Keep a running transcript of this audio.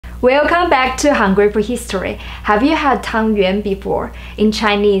Welcome back to Hungry for History. Have you had Tangyuan before? In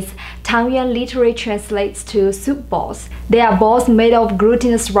Chinese, Tangyuan literally translates to soup balls. They are balls made of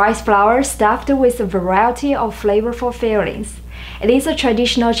glutinous rice flour stuffed with a variety of flavorful fillings. It is a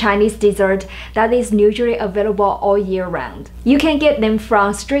traditional Chinese dessert that is usually available all year round. You can get them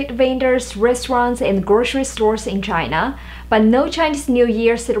from street vendors, restaurants, and grocery stores in China, but no Chinese New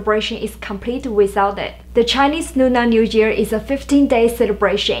Year celebration is complete without it. The Chinese Lunar New Year is a 15-day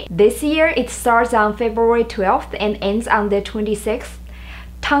celebration. This year, it starts on February 12th and ends on the 26th.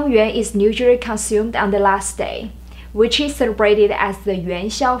 Tangyuan is usually consumed on the last day, which is celebrated as the Yuan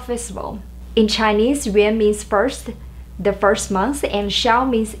Xiao Festival. In Chinese, Yuan means first, the first month, and Xiao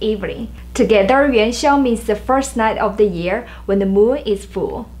means evening. Together, Yuan Xiao means the first night of the year when the moon is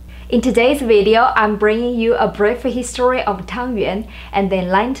full. In today's video, I'm bringing you a brief history of Tangyuan and the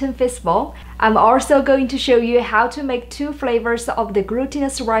Lantern Festival. I'm also going to show you how to make 2 flavors of the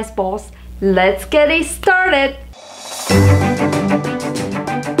glutinous rice balls. Let's get it started!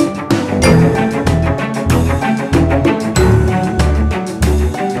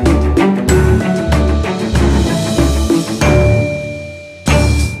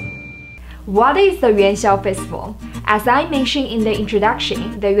 What is the Yuan Xiao Festival? As I mentioned in the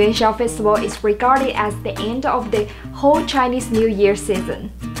introduction, the Yuan Xiao Festival is regarded as the end of the whole Chinese New Year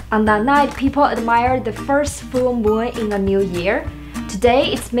season. On that night, people admire the first full moon in a new year.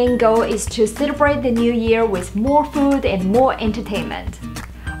 Today, its main goal is to celebrate the new year with more food and more entertainment.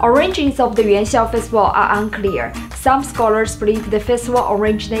 Origins of the Yuan Xiao Festival are unclear. Some scholars believe the festival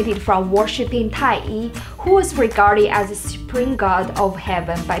originated from worshipping Tai Yi, who was regarded as the supreme god of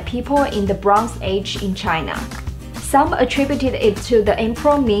heaven by people in the Bronze Age in China. Some attributed it to the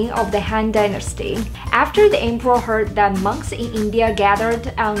Emperor Ning of the Han Dynasty. After the emperor heard that monks in India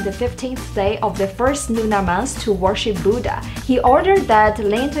gathered on the 15th day of the first lunar month to worship Buddha, he ordered that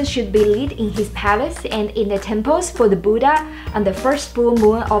lanterns should be lit in his palace and in the temples for the Buddha on the first full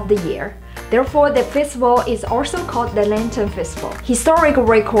moon of the year. Therefore, the festival is also called the Lantern Festival. Historical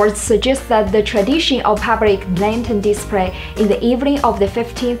records suggest that the tradition of public lantern display in the evening of the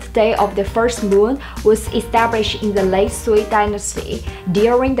 15th day of the first moon was established in the late Sui dynasty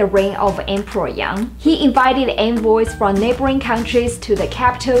during the reign of Emperor Yang. He invited envoys from neighboring countries to the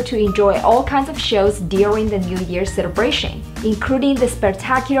capital to enjoy all kinds of shows during the New Year celebration, including the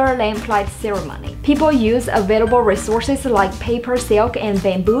spectacular lamplight ceremony. People use available resources like paper, silk, and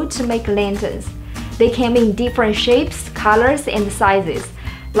bamboo to make lanterns. They came in different shapes, colors, and sizes,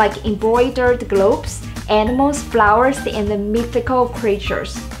 like embroidered globes, animals, flowers, and mythical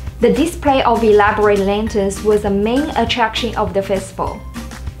creatures. The display of elaborate lanterns was a main attraction of the festival.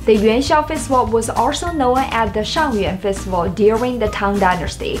 The Yuan Xiao Festival was also known as the Shang Yuan Festival during the Tang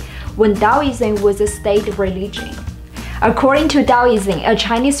Dynasty, when Taoism was a state religion. According to Taoism, a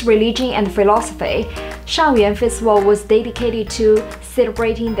Chinese religion and philosophy, Shang Yuan Festival was dedicated to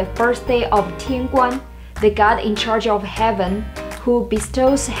celebrating the first day of Tianguan, the god in charge of heaven, who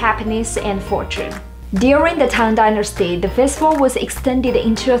bestows happiness and fortune. During the Tang Dynasty, the festival was extended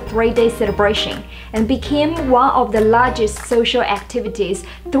into a 3-day celebration and became one of the largest social activities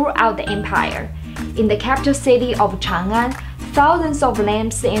throughout the empire. In the capital city of Chang'an, thousands of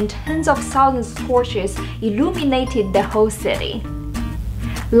lamps and tens of thousands of torches illuminated the whole city.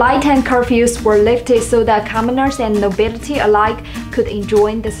 Nighttime curfews were lifted so that commoners and nobility alike could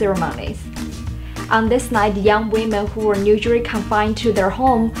enjoy the ceremonies. On this night, young women who were usually confined to their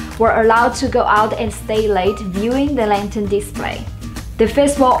home were allowed to go out and stay late viewing the lantern display. The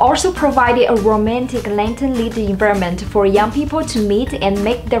festival also provided a romantic lantern-lit environment for young people to meet and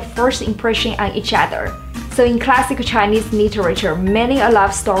make their first impression on each other. So in classical Chinese literature, many a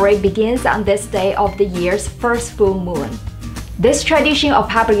love story begins on this day of the year's first full moon. This tradition of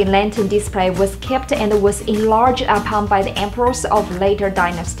public lantern display was kept and was enlarged upon by the emperors of later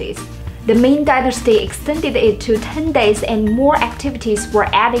dynasties. The Ming Dynasty extended it to 10 days and more activities were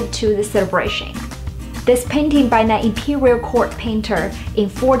added to the celebration. This painting by an imperial court painter in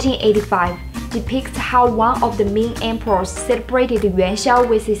 1485 depicts how one of the Ming emperors celebrated Yuan Xiao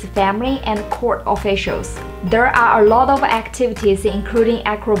with his family and court officials. There are a lot of activities including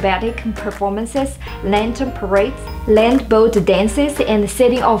acrobatic performances, lantern parades, land boat dances, and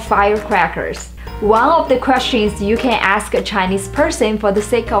setting of firecrackers. One of the questions you can ask a Chinese person for the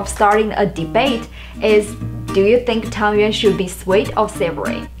sake of starting a debate is, do you think Tangyuan should be sweet or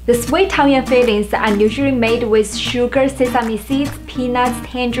savory? The sweet Tangyuan fillings are usually made with sugar, sesame seeds, peanuts,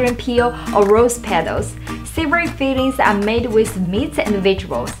 tangerine peel, or rose petals. savory fillings are made with meats and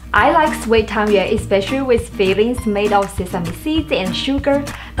vegetables. I like sweet tangyuan especially with fillings made of sesame seeds and sugar,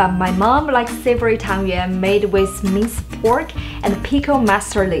 but my mom likes savory tangyuan made with minced pork and pickled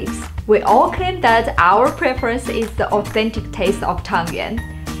mustard leaves. We all claim that our preference is the authentic taste of tangyuan.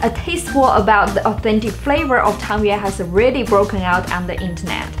 A taste war about the authentic flavor of tangyuan has really broken out on the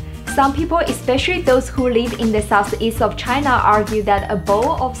internet. Some people, especially those who live in the southeast of China, argue that a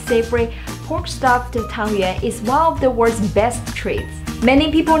bowl of savory pork-stuffed tangyuan is one of the world's best treats.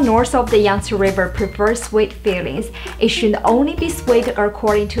 Many people north of the Yangtze River prefer sweet fillings. It should only be sweet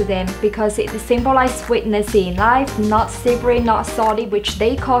according to them because it symbolizes sweetness in life, not savory, not salty, which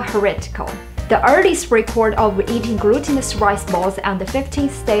they call heretical. The earliest record of eating glutinous rice balls on the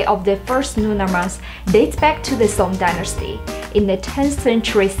 15th day of the first lunar month dates back to the Song Dynasty in the 10th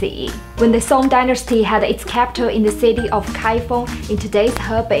century CE, when the Song Dynasty had its capital in the city of Kaifeng in today's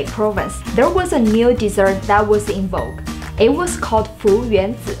Hebei province. There was a new dessert that was in vogue. It was called Fu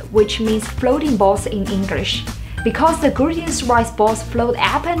Yuanzi, which means floating balls in English, because the glutinous rice balls float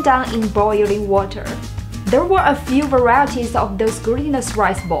up and down in boiling water. There were a few varieties of those glutinous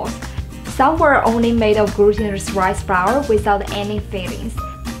rice balls. Some were only made of glutinous rice flour without any fillings.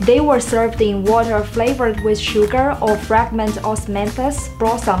 They were served in water flavored with sugar or fragments of osmanthus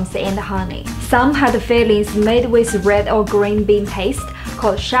blossoms and honey. Some had fillings made with red or green bean paste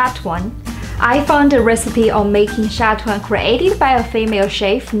called shatuan. I found a recipe on making shatuan created by a female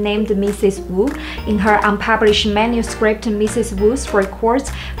chef named Mrs. Wu in her unpublished manuscript Mrs. Wu's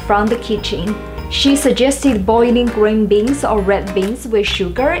Records from the Kitchen. She suggested boiling green beans or red beans with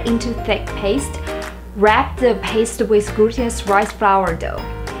sugar into thick paste, wrap the paste with glutinous rice flour dough,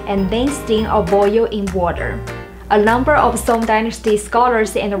 and then steam or boil in water. A number of Song Dynasty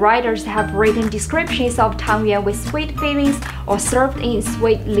scholars and writers have written descriptions of tangyuan with sweet fillings or served in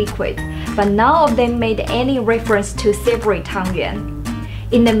sweet liquid, but none of them made any reference to savory tangyuan.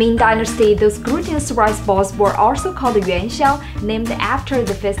 In the Ming Dynasty, those glutinous rice balls were also called Yuan Xiao, named after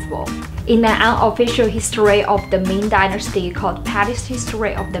the festival. In an unofficial history of the Ming Dynasty called Palace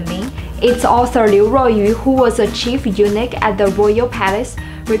History of the Ming, its author Liu Ruoyu, who was a chief eunuch at the royal palace,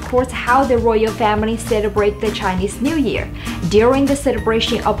 records how the royal family celebrate the Chinese New Year. During the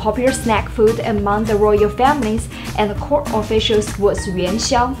celebration, a popular snack food among the royal families and court officials was Yuan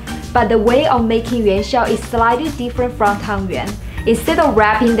Xiao, but the way of making Yuan Xiao is slightly different from tangyuan. Instead of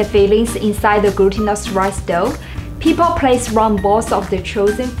wrapping the fillings inside the glutinous rice dough, people place round balls of the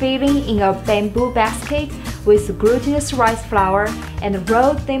chosen filling in a bamboo basket with glutinous rice flour and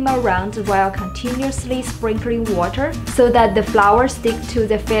roll them around while continuously sprinkling water so that the flour sticks to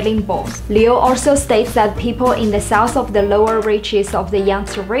the filling balls. Liu also states that people in the south of the lower reaches of the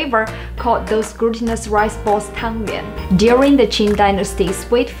Yangtze River called those glutinous rice balls tangyuan. During the Qing dynasty,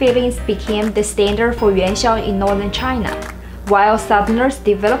 sweet fillings became the standard for Yuan Xiao in northern China, while southerners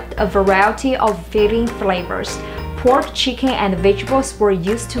developed a variety of filling flavors. Pork, chicken, and vegetables were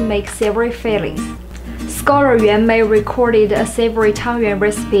used to make savory fillings. Scholar Yuan Mei recorded a savory tangyuan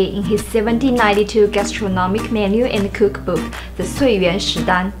recipe in his 1792 gastronomic menu and cookbook, the Suiyuan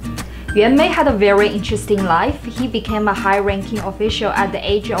Shidan. Yuan Mei had a very interesting life. He became a high-ranking official at the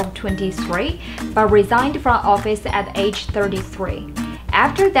age of 23, but resigned from office at age 33.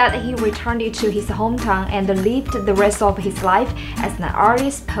 After that, he returned to his hometown and lived the rest of his life as an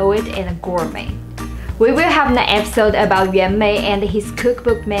artist, poet, and a gourmet. We will have an episode about Yuan Mei and his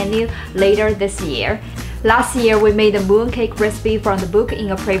cookbook menu later this year. Last year, we made a mooncake recipe from the book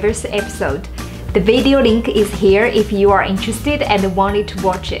in a previous episode. The video link is here if you are interested and wanted to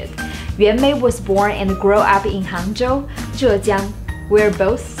watch it. Yuan Mei was born and grew up in Hangzhou, Zhejiang, where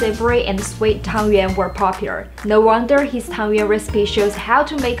both savory and sweet tangyuan were popular. No wonder his tangyuan recipe shows how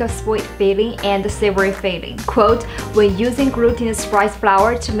to make a sweet filling and a savory filling. Quote, when using glutinous rice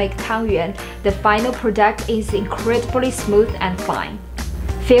flour to make tangyuan, the final product is incredibly smooth and fine.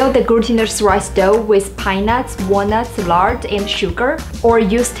 Fill the glutinous rice dough with pine nuts, walnuts, lard, and sugar, or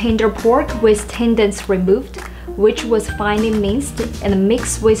use tender pork with tendons removed, which was finely minced, and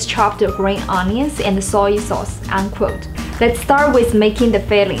mixed with chopped green onions and soy sauce, unquote. Let's start with making the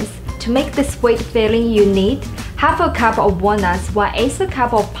fillings. To make the sweet filling, you need half a cup of walnuts, 1/8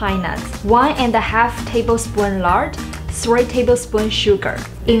 cup of pine nuts, 1½ tablespoon lard, 3 tablespoons sugar.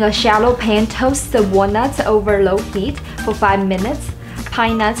 In a shallow pan, toast the walnuts over low heat for 5 minutes,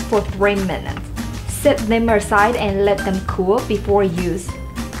 pine nuts for 3 minutes. Set them aside and let them cool before use.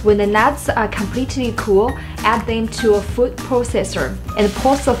 When the nuts are completely cool, add them to a food processor and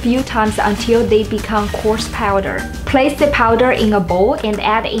pulse a few times until they become coarse powder. Place the powder in a bowl and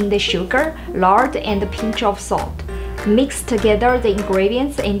add in the sugar, lard, and a pinch of salt. Mix together the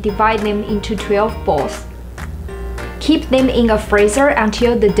ingredients and divide them into 12 balls. Keep them in a freezer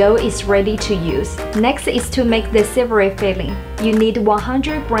until the dough is ready to use. Next is to make the savory filling. You need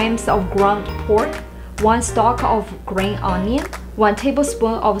 100 grams of ground pork, 1 stalk of green onion, 1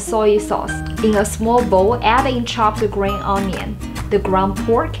 tablespoon of soy sauce. In a small bowl, add in chopped green onion, the ground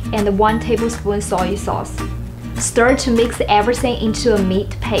pork, and 1 tablespoon soy sauce. Stir to mix everything into a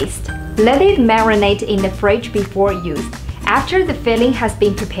meat paste. Let it marinate in the fridge before use. After the filling has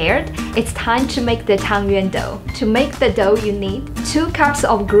been prepared, it's time to make the Tangyuan dough. To make the dough, you need 2 cups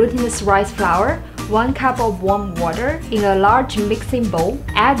of glutinous rice flour, 1 cup of warm water. In a large mixing bowl,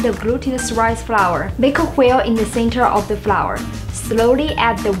 add the glutinous rice flour. Make a wheel in the center of the flour. Slowly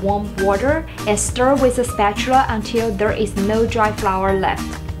add the warm water and stir with a spatula until there is no dry flour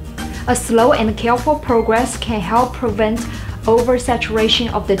left. A slow and careful progress can help prevent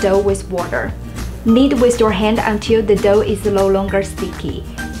oversaturation of the dough with water. Knead with your hand until the dough is no longer sticky.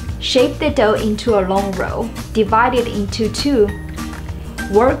 Shape the dough into a long roll. Divide it into 2.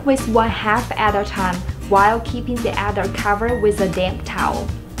 Work with 1/2 at a time while keeping the other covered with a damp towel.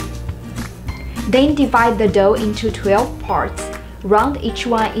 Then divide the dough into 12 parts. Round each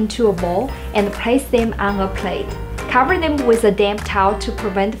one into a ball and place them on a plate. Cover them with a damp towel to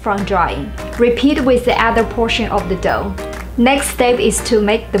prevent from drying. Repeat with the other portion of the dough. Next step is to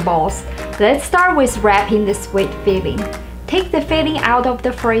make the balls. Let's start with wrapping the sweet filling. Take the filling out of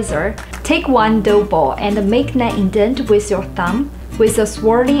the freezer. Take 1 dough ball and make an indent with your thumb. With a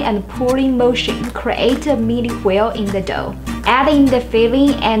swirling and pulling motion, create a mini wheel in the dough. Add in the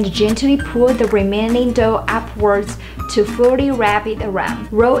filling and gently pull the remaining dough upwards to fully wrap it around.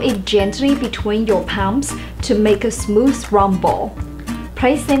 Roll it gently between your palms to make a smooth round ball.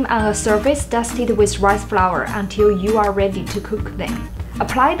 Place them on a surface dusted with rice flour until you are ready to cook them.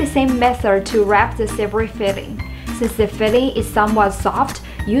 Apply the same method to wrap the savory filling. Since the filling is somewhat soft,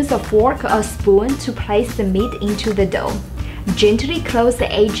 use a fork or spoon to place the meat into the dough. Gently close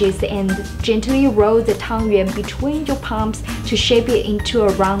the edges and gently roll the Tangyuan between your palms to shape it into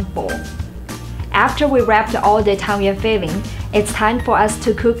a round ball. After we wrapped all the Tangyuan filling, it's time for us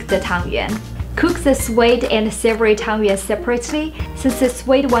to cook the Tangyuan. Cook the sweet and savory Tangyuan separately, since the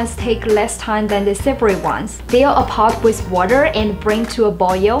sweet ones take less time than the savory ones. Fill a pot with water and bring to a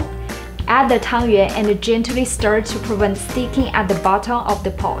boil. Add the Tangyuan and gently stir to prevent sticking at the bottom of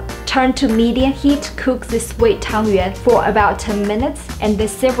the pot. Turn to medium heat, cook the sweet Tangyuan for about 10 minutes and the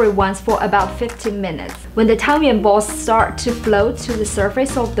savory ones for about 15 minutes. When the Tangyuan balls start to float to the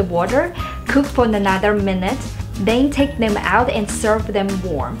surface of the water, cook for another minute. Then take them out and serve them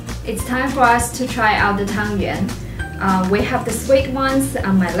warm. It's time for us to try out the Tangyuan. We have the sweet ones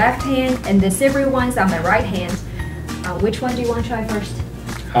on my left hand and the savory ones on my right hand. Which one do you want to try first?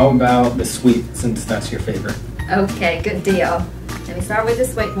 How about the sweet, since that's your favorite? Okay, good deal. Let me start with the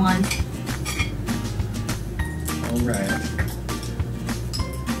sweet ones. All right.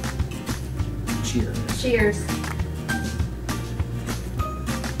 Cheers. Cheers.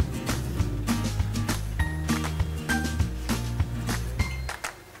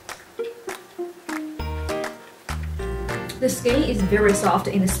 The skin is very soft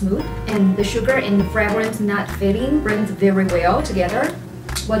and smooth, and the sugar and the fragrant nut filling blends very well together.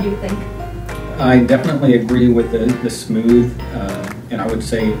 What do you think? I definitely agree with the smooth and I would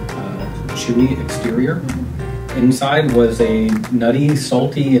say chewy exterior. Inside was a nutty,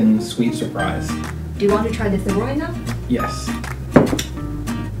 salty, and sweet surprise. Do you want to try the savory now? Yes.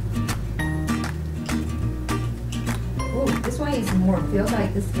 Oh, this one is more, feels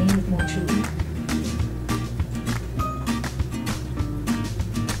like the skin is more chewy.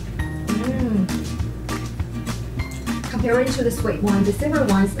 Comparing to the sweet one, the savory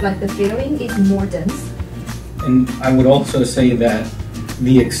ones, like the filling is more dense. And I would also say that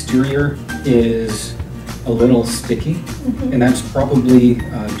the exterior is a little sticky, and that's probably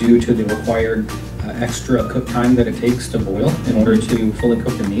due to the required extra cook time that it takes to boil in order to fully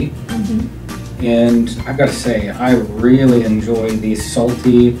cook the meat. And I've got to say, I really enjoy the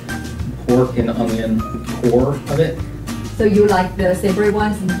salty pork and onion core of it. So you like the savory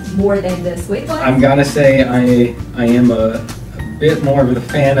ones more than the sweet ones? I've got to say I am a bit more of a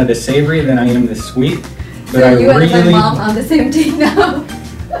fan of the savory than I am the sweet. But so I you really, and my mom on the same team now?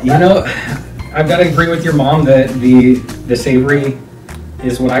 You know, I've got to agree with your mom that the savory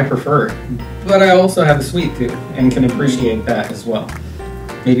is what I prefer. But I also have the sweet too, and can appreciate that as well.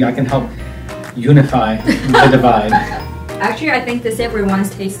 Maybe I can help unify the divide. Actually, I think the savory ones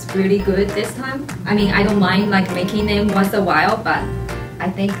taste really good this time. I mean, I don't mind like making them once a while, but I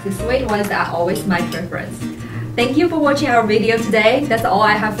think the sweet ones are always my preference. Thank you for watching our video today. That's all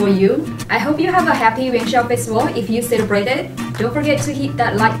I have for you. I hope you have a happy Yuan Xiao Festival if you celebrate it. Don't forget to hit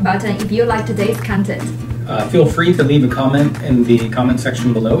that like button if you like today's content. Feel free to leave a comment in the comment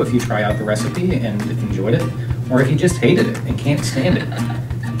section below if you try out the recipe and enjoyed it, or if you just hated it and can't stand it.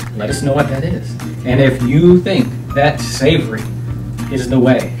 Let us know what that is. And if you think that savory is the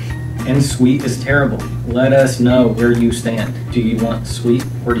way and sweet is terrible, let us know where you stand. Do you want sweet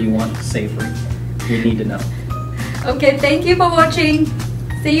or do you want savory? We need to know. Okay, thank you for watching.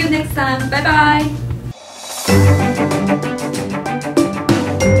 See you next time. Bye bye.